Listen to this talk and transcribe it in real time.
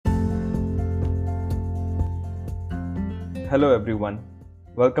Hello everyone.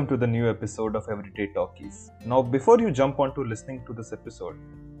 Welcome to the new episode of Everyday Talkies. Now, before you jump onto listening to this episode,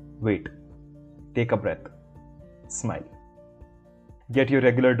 wait, take a breath, smile. Get your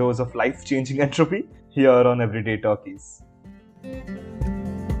regular dose of life-changing entropy here on Everyday Talkies.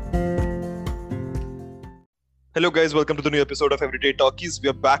 Hello guys, welcome to the new episode of Everyday Talkies. We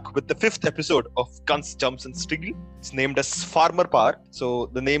are back with the 5th episode of Guns, Jumps and Striggle. It's named as Farmer Power. So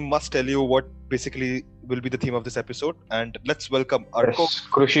the name must tell you what basically will be the theme of this episode. And let's welcome our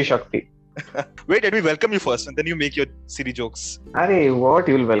Krushi Shakti. Wait, let me welcome you first and then you make your silly jokes. Arey, what?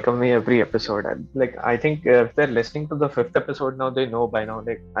 You'll welcome me every episode. I think if they're listening to the 5th episode now, they know by now,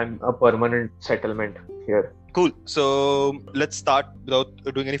 I'm a permanent settlement here. Cool. So let's start without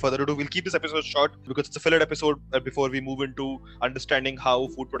doing any further ado. We'll keep this episode short because it's a filler episode before we move into understanding how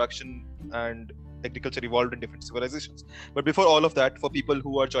food production and agriculture evolved in different civilizations. But before all of that, for people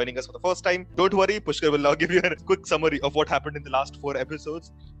who are joining us for the first time, don't worry, Pushkar will now give you a quick summary of what happened in the last 4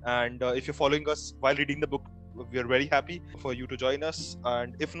 episodes. And if you're following us while reading the book, we are very happy for you to join us.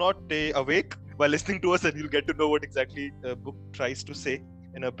 And if not, stay awake while listening to us and you'll get to know what exactly the book tries to say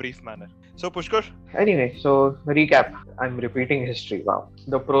in a brief manner. So Pushkar? Anyway, so recap. I'm repeating history. Wow.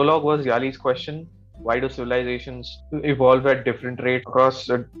 The prologue was Yali's question. Why do civilizations evolve at different rates across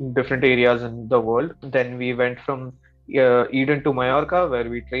different areas in the world? Then we went from Eden to Majorca, where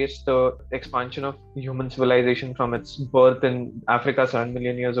we traced the expansion of human civilization from its birth in Africa 7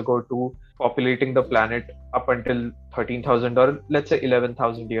 million years ago to populating the planet up until 13,000 or let's say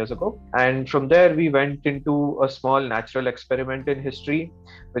 11,000 years ago. And from there, we went into a small natural experiment in history,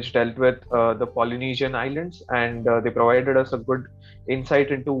 which dealt with the Polynesian islands, and they provided us a good insight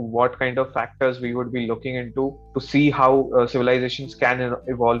into what kind of factors we would be looking into to see how civilizations can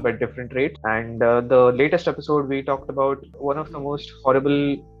evolve at different rates. And the latest episode, we talked about one of the most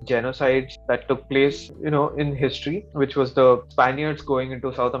horrible genocides that took place, in history, which was the Spaniards going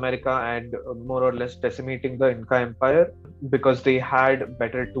into South America and more or less decimating the Inca Empire because they had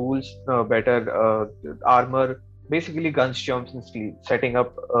better tools, better armor, basically guns, jumps, and steel, setting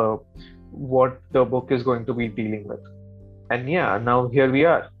up what the book is going to be dealing with. And yeah, now here we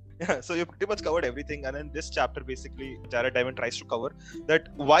are. Yeah, so you pretty much covered everything, and in this chapter basically Jared Diamond tries to cover that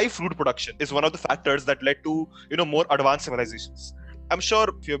why food production is one of the factors that led to more advanced civilizations. I'm sure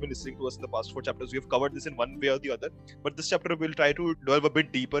if you have been listening to us in the past 4 chapters, we have covered this in one way or the other. But this chapter will try to delve a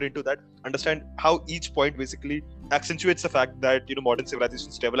bit deeper into that, understand how each point basically accentuates the fact that modern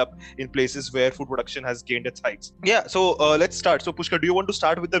civilizations develop in places where food production has gained its heights. Yeah, so let's start. So Pushkar, do you want to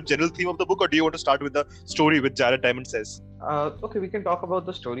start with the general theme of the book, or do you want to start with the story which Jared Diamond says? Okay, we can talk about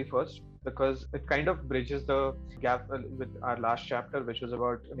the story first because it kind of bridges the gap with our last chapter, which was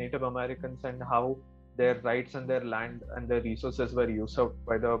about Native Americans and how their rights and their land and their resources were usurped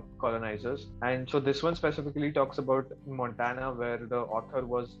by the colonizers. And so this one specifically talks about Montana, where the author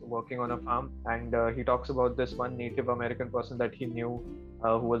was working on a farm, and he talks about this one Native American person that he knew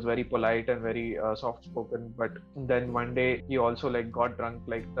who was very polite and very soft spoken, but then one day he also got drunk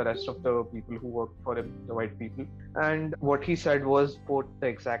like the rest of the people who worked for him, the white people. And what he said was, quote, the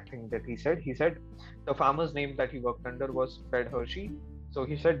exact thing that he said the farmer's name that he worked under was Fred Hershey. So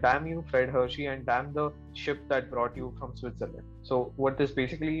he said, damn you, Fred Hershey, and damn the ship that brought you from Switzerland. So what this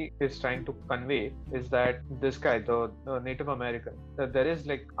basically is trying to convey is that this guy, the Native American, that there is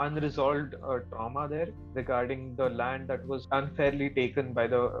unresolved trauma there regarding the land that was unfairly taken by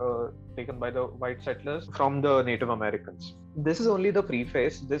the white settlers from the Native Americans. This is only the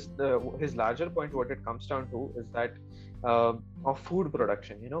preface. His larger point, what it comes down to, is that of food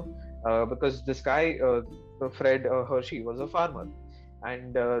production, because this guy, Fred Hershey, was a farmer.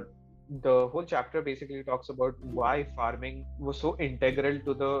 And the whole chapter basically talks about why farming was so integral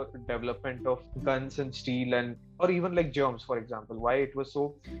to the development of guns and steel or even germs, for example, why it was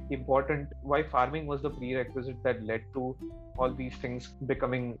so important, why farming was the prerequisite that led to all these things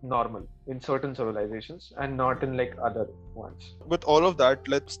becoming normal in certain civilizations and not in other ones. With all of that,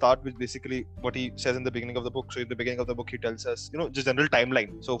 let's start with basically what he says in the beginning of the book. So in the beginning of the book, he tells us, just general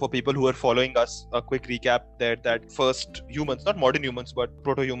timeline. So for people who are following us, a quick recap there, that first humans, not modern humans, but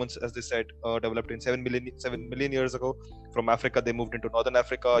proto-humans, as they said, developed in 7 million years ago. From Africa, they moved into Northern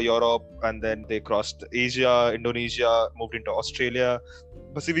Africa, Europe, and then they crossed Asia, Indonesia, moved into Australia,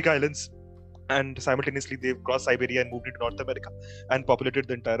 Pacific Islands, and simultaneously they've crossed Siberia and moved into North America and populated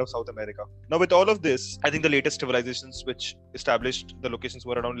the entire of South America. Now with all of this, I think the latest civilizations which established the locations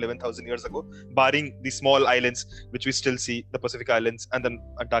were around 11,000 years ago, barring the small islands which we still see, the Pacific Islands and the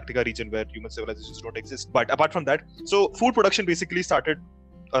Antarctica region where human civilizations don't exist. But apart from that, so food production basically started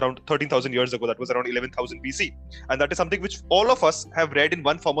around 13,000 years ago. That was around 11,000 BC. And that is something which all of us have read in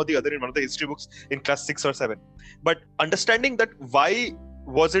one form or the other in one of the history books in class 6 or 7. But understanding that why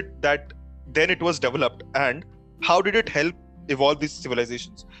was it that then it was developed and how did it help evolve these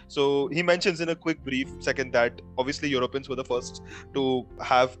civilizations? So he mentions in a quick brief second that obviously Europeans were the first to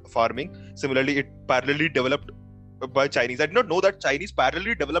have farming. Similarly, it parallelly developed by Chinese. I did not know that Chinese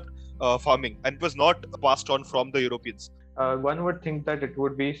parallelly developed farming and it was not passed on from the Europeans. One would think that it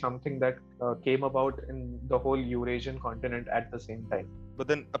would be something that came about in the whole Eurasian continent at the same time. But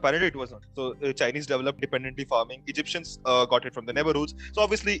then apparently it was not. So Chinese developed dependently farming. Egyptians got it from the Nehru's. So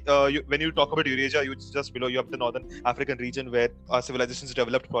obviously, when you talk about Eurasia, just below you have the northern African region where civilizations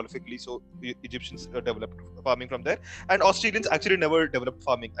developed prolifically. So Egyptians developed farming from there. And Australians actually never developed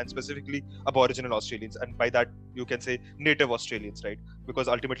farming, and specifically Aboriginal Australians. And by that, you can say native Australians, right? Because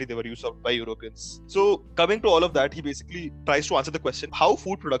ultimately they were used up by Europeans. So coming to all of that, he basically tries to answer the question how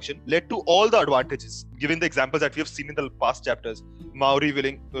food production led to all the advantages, given the examples that we have seen in the past chapters. Maori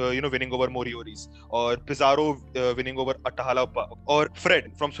winning over Morioris, or Pizarro winning over Atahualpa, or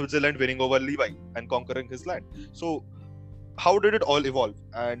Fred from Switzerland winning over Levi and conquering his land. So how did it all evolve?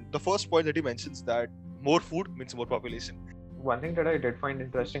 And the first point that he mentions that more food means more population. One thing that I did find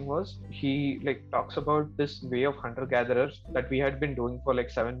interesting was he talks about this way of hunter-gatherers that we had been doing for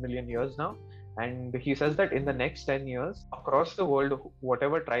 7 million years now. And he says that in the next 10 years, across the world,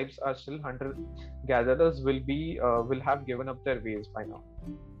 whatever tribes are still hunter-gatherers will have given up their ways by now.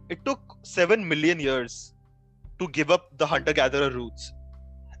 It took 7 million years to give up the hunter-gatherer roots.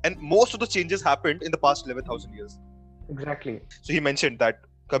 And most of the changes happened in the past 11,000 years. Exactly. So he mentioned that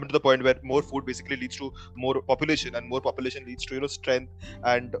coming to the point where more food basically leads to more population, and more population leads to strength.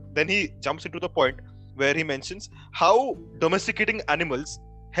 And then he jumps into the point where he mentions how domesticating animals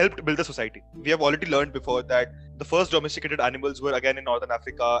helped build the society. We have already learned before that the first domesticated animals were again in Northern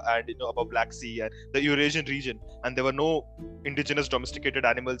Africa and above Black Sea and the Eurasian region, and there were no indigenous domesticated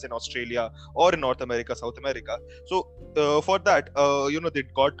animals in Australia or in North America, South America. So for that, they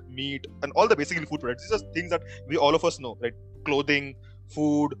got meat and all the basically food products. These are things that we all of us know, right? Clothing,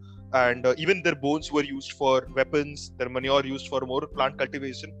 food, and even their bones were used for weapons, their manure used for more plant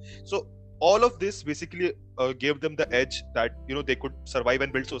cultivation. So all of this basically gave them the edge that they could survive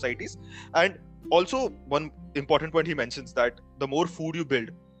and build societies. And also one important point he mentions that the more food you build,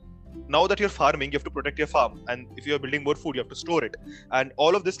 now that you're farming, you have to protect your farm, and if you're building more food, you have to store it, and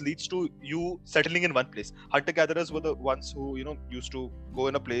all of this leads to you settling in one place. Hunter-gatherers were the ones who used to go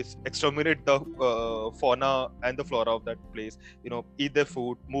in a place, exterminate the fauna and the flora of that place, eat their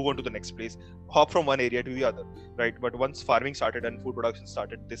food, move on to the next place, hop from one area to the other, right? But once farming started and food production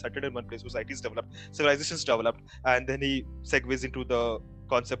started, they settled in one place, societies developed, civilizations developed, and then he segues into the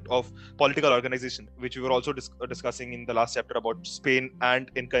concept of political organization, which we were also discussing in the last chapter about Spain and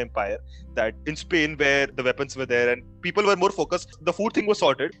Inca Empire, that in Spain where the weapons were there and people were more focused, the food thing was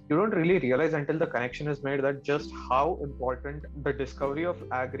sorted. You don't really realize until the connection is made that just how important the discovery of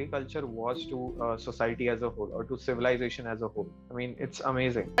agriculture was to society as a whole, or to civilization as a whole. I mean, it's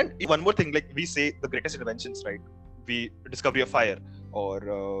amazing. And one more thing, we say the greatest inventions, right? Discovery of fire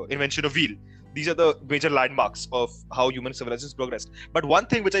or invention of wheel. These are the major landmarks of how human civilizations progressed. But one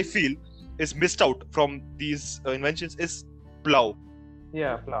thing which I feel is missed out from these inventions is plow.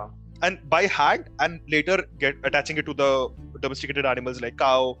 Yeah, plow. And by hand, and later attaching it to the domesticated animals like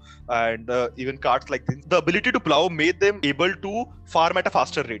cow and even carts like this. The ability to plow made them able to farm at a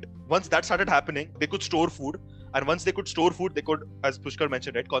faster rate. Once that started happening, they could store food. And once they could store food, they could, as Pushkar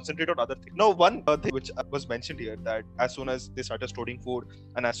mentioned, right, concentrate on other things. Now, one thing which was mentioned here, that as soon as they started storing food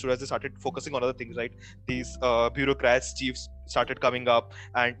and as soon as they started focusing on other things, right, these bureaucrats, chiefs started coming up,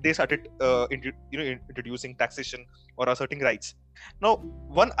 and they started introducing taxation or asserting rights. Now,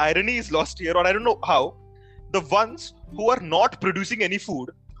 one irony is lost here, or I don't know how, the ones who are not producing any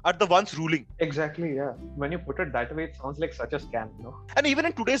food are the ones ruling. Exactly, yeah. When you put it that way, it sounds like such a scam, no? And even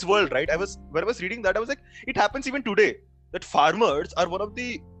in today's world, right? When I was reading that, I was like, it happens even today. That farmers are one of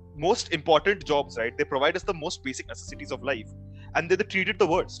the most important jobs, right? They provide us the most basic necessities of life. And they're treated the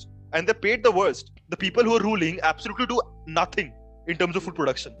worst. And they're paid the worst. The people who are ruling absolutely do nothing in terms of food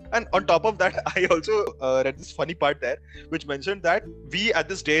production. And on top of that, I also read this funny part there, which mentioned that we at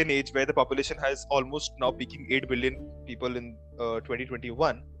this day and age where the population has almost now peaking 8 billion people in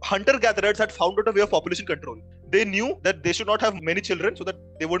 2021, hunter-gatherers had found out a way of population control. They knew that they should not have many children so that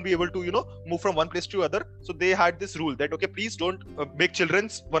they won't be able to, move from one place to other. So they had this rule that, okay, please don't make children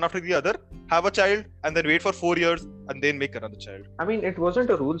one after the other, have a child and then wait for 4 years and then make another child. I mean, it wasn't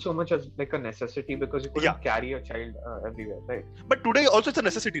a rule so much as like a necessity because you couldn't Yeah. carry a child everywhere, right? But today also it's a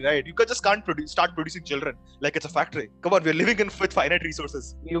necessity, right? You just can't start producing children like it's a factory. Come on, we're living with finite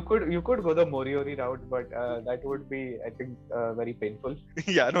resources. You could go the Moriori route, but that would be, I think, very painful.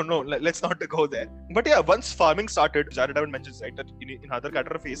 Yeah, no, let's not go there. But yeah, once farming started, Jared Diamond mentions, right, that in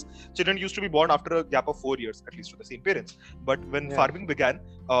hunter-gatherer phase, children used to be born after a gap of 4 years, at least to the same parents. But when farming began,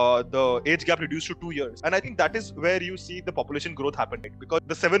 the age gap reduced to 2 years. And I think that is where you see the population growth happen, right? Because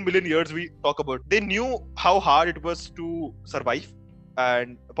the 7 billion years we talk about, they knew how hard it was to survive,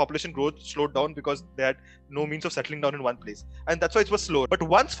 and population growth slowed down because they had no means of settling down in one place, and that's why it was slow. But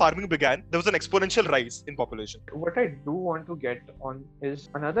once farming began, there was an exponential rise in population. What I do want to get on is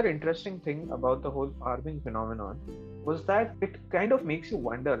another interesting thing about the whole farming phenomenon was that it kind of makes you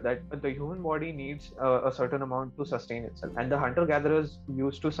wonder that the human body needs a certain amount to sustain itself, and the hunter-gatherers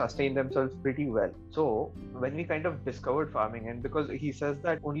used to sustain themselves pretty well. So when we kind of discovered farming, and because he says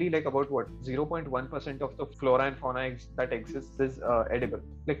that only like about 0.1% of the flora and fauna that exists is edible.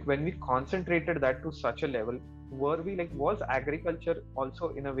 Like when we concentrated that to such a level, was agriculture also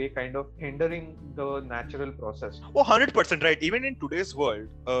in a way kind of hindering the natural process? Oh, 100%, right? Even in today's world,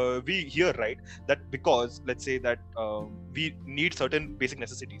 we hear, right, that because let's say that we need certain basic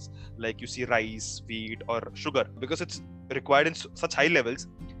necessities, like you see rice, wheat, or sugar, because it's required in such high levels,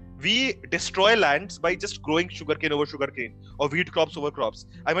 we destroy lands by just growing sugarcane over sugarcane or wheat crops over crops.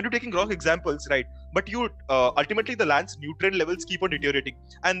 I might be taking wrong examples, right? But you ultimately the land's nutrient levels keep on deteriorating,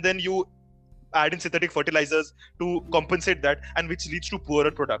 and then you add in synthetic fertilizers to compensate that, and which leads to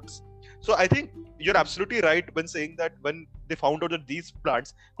poorer products. So I think you're absolutely right when saying that when they found out that these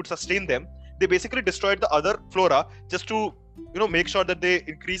plants could sustain them, they basically destroyed the other flora just to make sure that they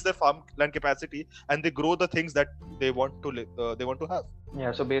increase their farm land capacity and they grow the things that they want to have.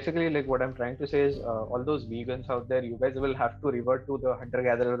 Yeah, so basically, like what I'm trying to say is, all those vegans out there, you guys will have to revert to the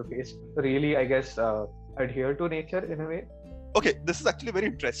hunter-gatherer phase. Really, I guess, adhere to nature in a way. Okay, this is actually a very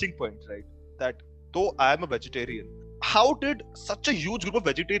interesting point, right? That though I am a vegetarian, how did such a huge group of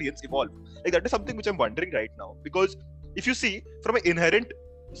vegetarians evolve? Like that is something which I'm wondering right now. Because if you see from an inherent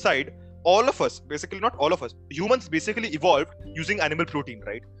side, all of us, basically not all of us, humans basically evolved using animal protein,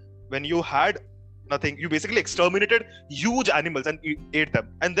 right? When you had nothing, you basically exterminated huge animals and ate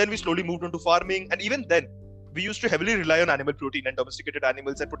them. And then we slowly moved on to farming. And even then, we used to heavily rely on animal protein and domesticated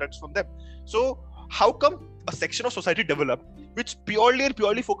animals and products from them. So how come a section of society developed which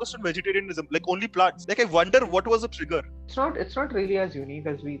purely focused on vegetarianism, like only plants? Like I wonder what was the trigger. It's not really as unique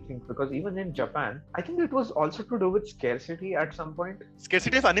as we think, because even in Japan, I think it was also to do with scarcity at some point.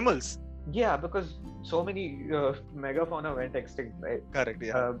 Scarcity of animals. Yeah, because so many megafauna went extinct, right? Correct.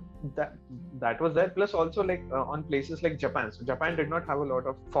 Yeah. That was there. Plus also like on places like Japan. So Japan did not have a lot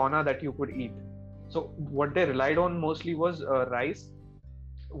of fauna that you could eat. So what they relied on mostly was rice,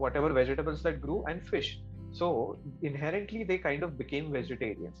 whatever vegetables that grew, and fish. So inherently they kind of became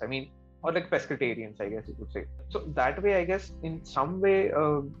vegetarians. I mean, or like pescatarians, I guess you could say. So that way, I guess in some way,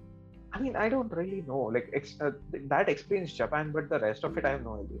 I mean, I don't really know. Like that explains Japan, but the rest of it, I have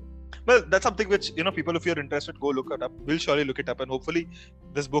no idea. Well, that's something which, people, if you're interested, go look it up. We'll surely look it up, and hopefully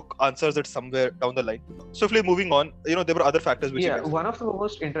this book answers it somewhere down the line. So if we're moving on, there were other factors which... Yeah, one of the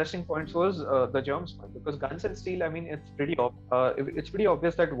most interesting points was the germs point, because Guns and Steel, I mean, it's pretty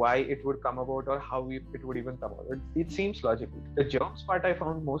obvious that why it would come about or how it would even come about. It seems logical. The germs part I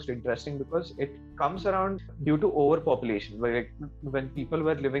found most interesting because it comes around due to overpopulation, where when people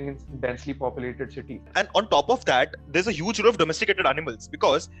were living in densely populated cities. And on top of that, there's a huge role of domesticated animals,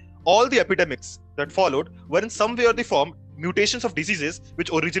 because all the epidemics that followed were in some way or the form mutations of diseases which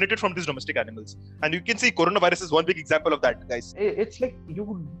originated from these domestic animals. And you can see coronavirus is one big example of that, guys. It's like you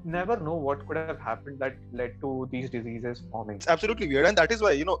would never know what could have happened that led to these diseases forming. It's absolutely weird. And that is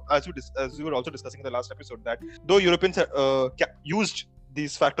why, as we were also discussing in the last episode, that though Europeans used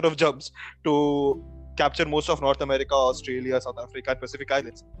these factor of germs to capture most of North America, Australia, South Africa, and Pacific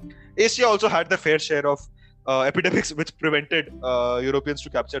Islands, Asia also had their fair share of epidemics which prevented Europeans to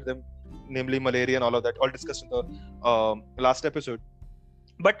capture them, namely malaria and all of that, all discussed in the last episode.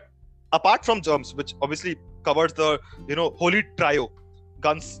 But apart from germs, which obviously covers the holy trio,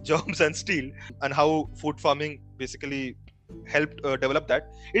 guns, germs, and steel, and how food farming basically helped develop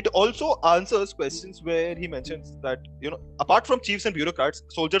that, it also answers questions where he mentions that apart from chiefs and bureaucrats,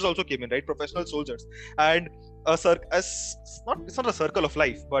 soldiers also came in, right? Professional soldiers. And it's not a circle of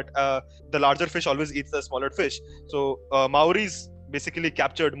life, but the larger fish always eats the smaller fish. So Maoris basically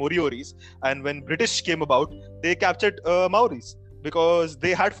captured Morioris, and when British came about, they captured Maoris. because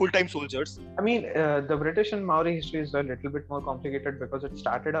they had full-time soldiers. I mean, the British and Maori history is a little bit more complicated because it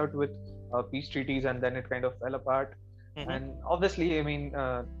started out with peace treaties and then it kind of fell apart. And obviously, I mean,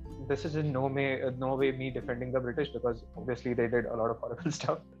 this is in no way me defending the British, because obviously they did a lot of horrible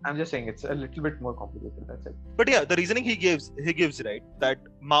stuff. I'm just saying it's a little bit more complicated. That's it. But yeah, the reasoning he gives right, that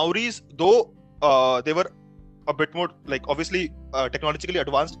Maoris, though they were a bit more like obviously technologically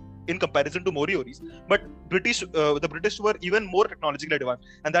advanced in comparison to Morioris, but the British were even more technologically advanced,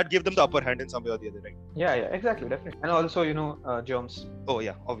 and that gave them the upper hand in some way or the other, right? Yeah, exactly, definitely. And also, germs. Oh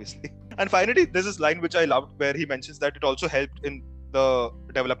yeah, obviously. And finally, there's this line which I loved where he mentions that it also helped in the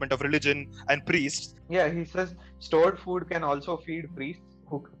development of religion and priests. Yeah, he says stored food can also feed priests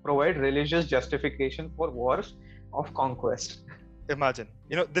who provide religious justification for wars of conquest. Imagine,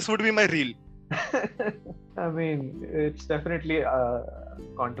 this would be my reel. I mean, it's definitely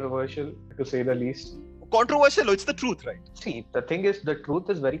controversial, to say the least. Controversial? It's the truth, right? See, the thing is, the truth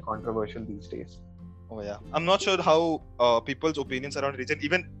is very controversial these days. Oh yeah. I'm not sure how people's opinions around religion,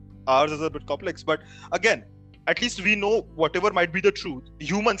 even ours is a bit complex, but again, at least we know whatever might be the truth.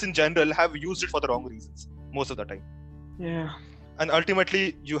 Humans in general have used it for the wrong reasons most of the time. Yeah. And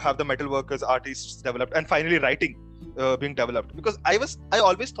ultimately, you have the metal workers, artists developed, and finally writing being developed. Because I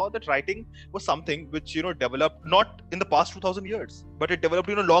always thought that writing was something which developed not in the past 2000 years, but it developed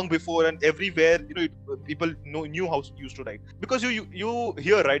long before, and everywhere people knew how used to write. Because you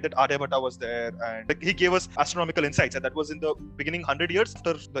hear, right, that Aryabhatta was there and he gave us astronomical insights, and that was in the beginning 100 years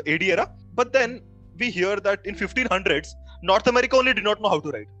after the AD era. But then we hear that in 1500s North America only did not know how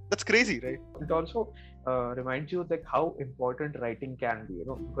to write. That's crazy, right? It also reminds you like how important writing can be,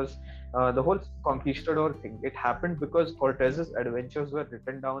 because the whole conquistador thing, it happened because Cortez's adventures were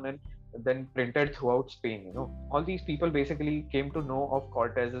written down and then printed throughout Spain. All these people basically came to know of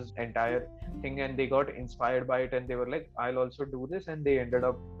Cortez's entire thing, and they got inspired by it, and they were like, I'll also do this, and they ended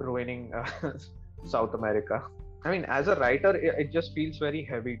up ruining South America. I mean, as a writer, it just feels very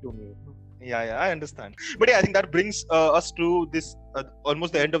heavy to me. Yeah, I understand. But yeah, I think that brings us to this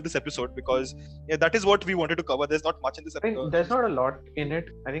almost the end of this episode, because that is what we wanted to cover. There's not much in this episode. I think there's not a lot in it.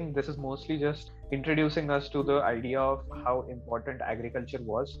 I think this is mostly just introducing us to the idea of how important agriculture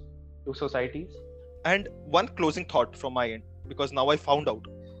was to societies. And one closing thought from my end, because now I found out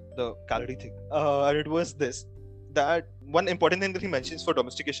the calorie thing. And it was this, that one important thing that he mentions for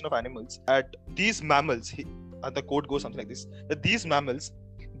domestication of animals, that these mammals, and the quote goes something like this, that these mammals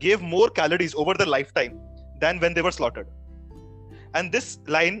gave more calories over their lifetime than when they were slaughtered. And this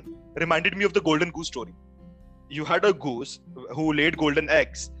line reminded me of the golden goose story. You had a goose who laid golden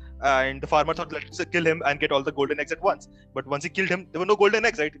eggs, and the farmer thought, let's kill him and get all the golden eggs at once. But once he killed him, there were no golden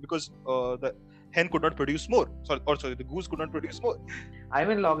eggs, right? Because the hen could not produce more. Sorry, the goose could not produce more. I'm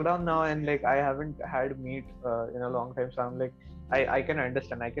in lockdown now, and I haven't had meat in a long time, so I'm I can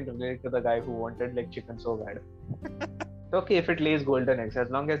understand. I can relate to the guy who wanted chicken so bad. Okay, if it lays golden eggs, as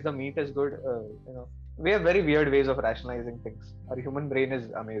long as the meat is good, we have very weird ways of rationalizing things. Our human brain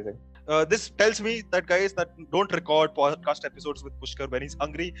is amazing. This tells me that guys that don't record podcast episodes with Pushkar when he's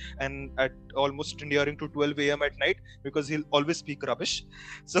hungry and at almost nearing to 12 a.m. at night, because he'll always speak rubbish.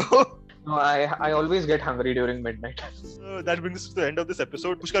 So no, I always get hungry during midnight. That brings us to the end of this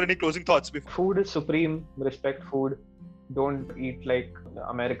episode. Pushkar, any closing thoughts? Food is supreme. Respect food. Don't eat like the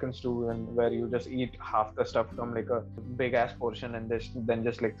Americans do, and where you just eat half the stuff from a big ass portion and then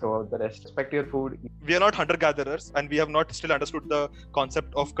just throw out the rest. Respect your food. We are not hunter-gatherers, and we have not still understood the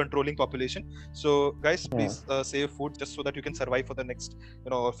concept of controlling population. So guys, please save food just so that you can survive for the next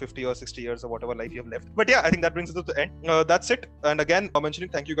 50 or 60 years or whatever life you have left. But yeah, I think that brings us to the end. That's it. And again, I'm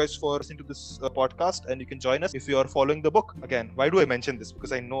mentioning thank you guys for listening to this podcast, and you can join us if you are following the book. Again, why do I mention this?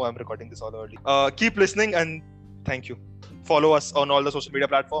 Because I know I'm recording this all early. Keep listening, and thank you. Follow us on all the social media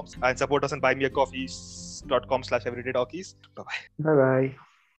platforms and support us on buymeacoffees.com/everydaytalkies. Bye-bye. Bye-bye.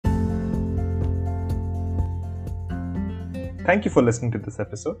 Thank you for listening to this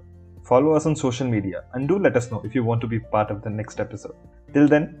episode. Follow us on social media and do let us know if you want to be part of the next episode. Till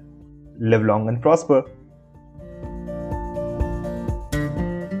then, live long and prosper.